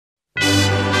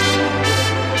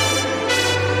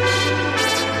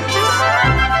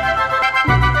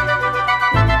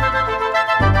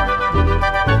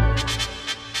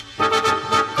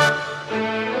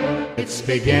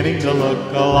beginning to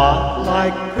look a lot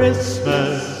like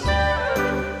Christmas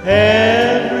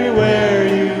everywhere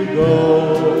you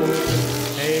go.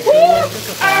 Take a look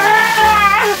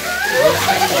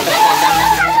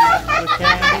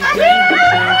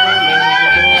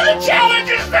at the challenge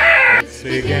is there! It's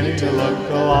beginning to look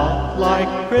a lot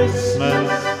like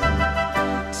Christmas.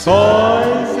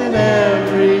 Toys in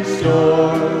every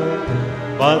store.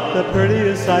 But the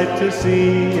prettiest sight to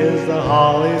see is the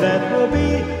holly that will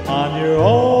be on your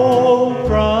old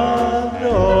front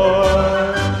door.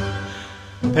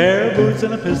 A pair of boots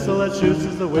and a pistol that shoots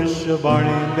is the wish of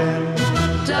Barney and Ben.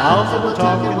 Dolls that will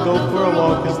talk and go for a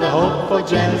walk is the hope of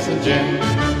Janice and Jen.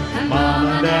 Mom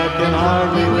and Dad can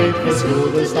hardly wait for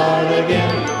school to start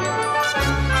again.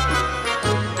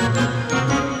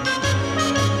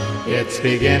 It's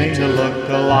beginning to look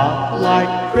a lot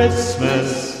like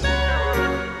Christmas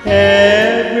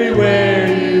everywhere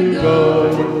you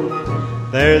go.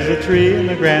 There's a tree in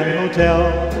the Grand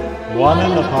Hotel, one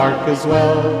in the park as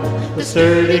well, the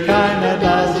sturdy kind that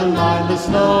doesn't mind the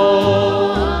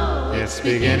snow. It's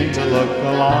beginning to look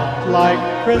a lot like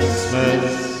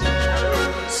Christmas.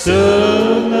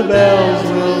 Soon the bells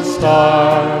will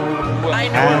start,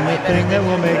 and the thing that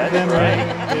will make them ring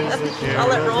is the carol. I'll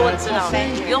let Roland sit down.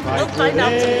 He'll find out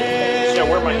today. Should I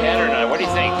wear my hat or not? What do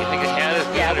you think? You think a hat is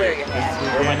Yeah, wear your hat.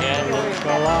 Wear my hat.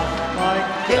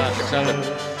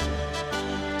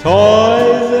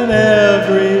 Toys in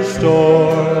every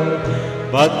store,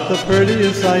 but the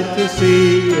prettiest sight to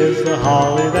see is the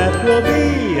holly that will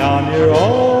be on your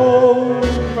own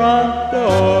front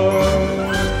door.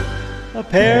 A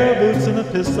pair of boots and a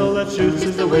pistol that shoots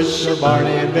is the wish of Barney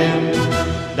and Ben.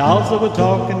 Dolls that would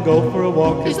talk and go for a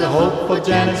walk is the hope of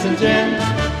Janice and Jen.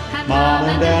 Mom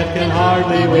and Dad can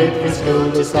hardly wait for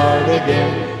school to start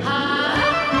again.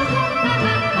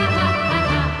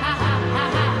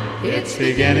 It's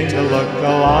beginning to look a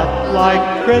lot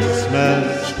like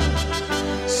Christmas.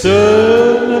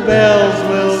 Soon the bells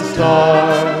will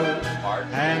start,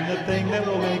 and the thing that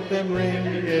will make them ring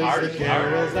is the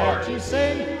carols that you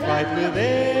sing right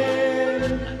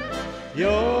within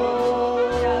your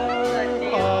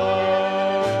heart.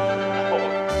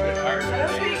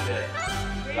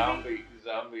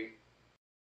 Zombie.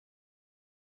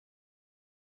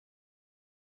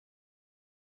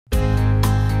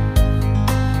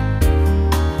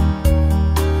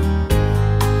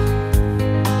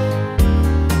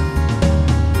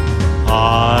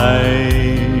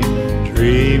 I'm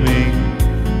dreaming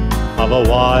of a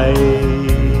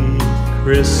white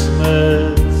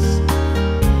Christmas,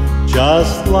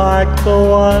 just like the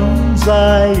ones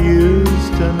I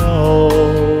used to know,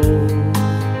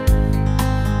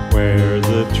 where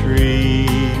the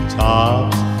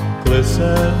treetops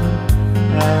glisten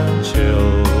and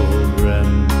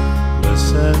children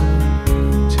listen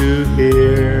to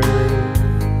hear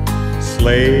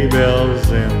sleigh bells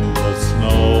in the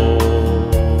snow.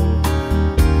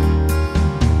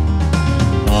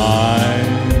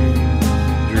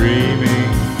 Dreaming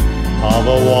of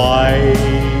a white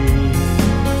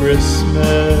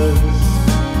Christmas,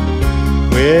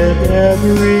 with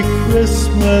every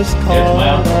Christmas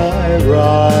card I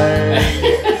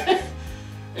write.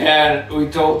 And we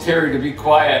told Teri to be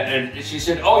quiet, and she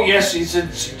said, "Oh yes," she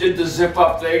said. She did the zip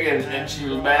up thing, and she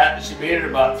was mad. She made it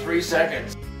about 3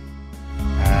 seconds.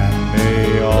 And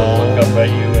they all look up at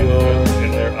you,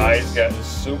 and their eyes got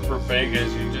super big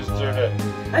as you just sort of.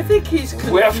 I think he's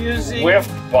confusing. Whiffed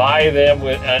by them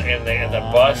in the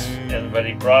bus, but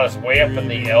he brought us way up in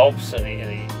the Alps, and he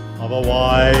of a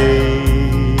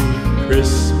white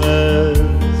Christmas,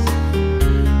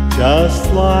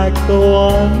 just like the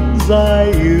ones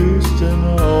I used to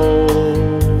know,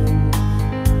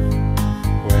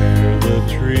 where the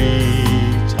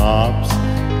treetops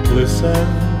glisten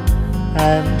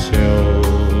and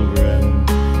children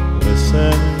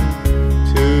listen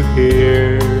to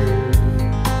hear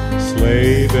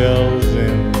sleigh bells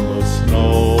in the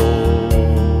snow.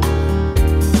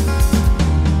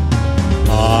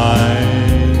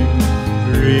 I'm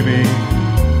dreaming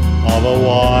of a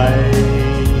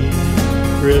white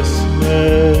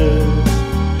Christmas,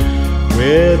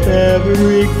 with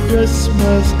every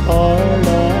Christmas card I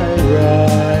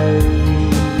write.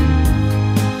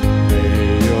 May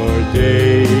your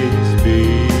days be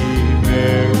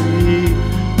merry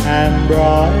and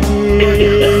bright.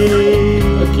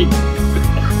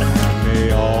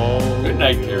 Good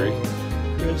night, Teri.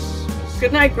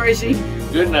 Good night, Gracie.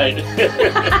 Good night.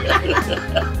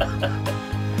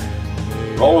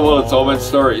 Roland Willits, Old Men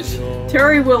Stories.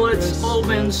 Teri Willits, Old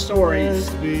Men Stories.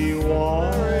 Be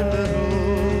warm.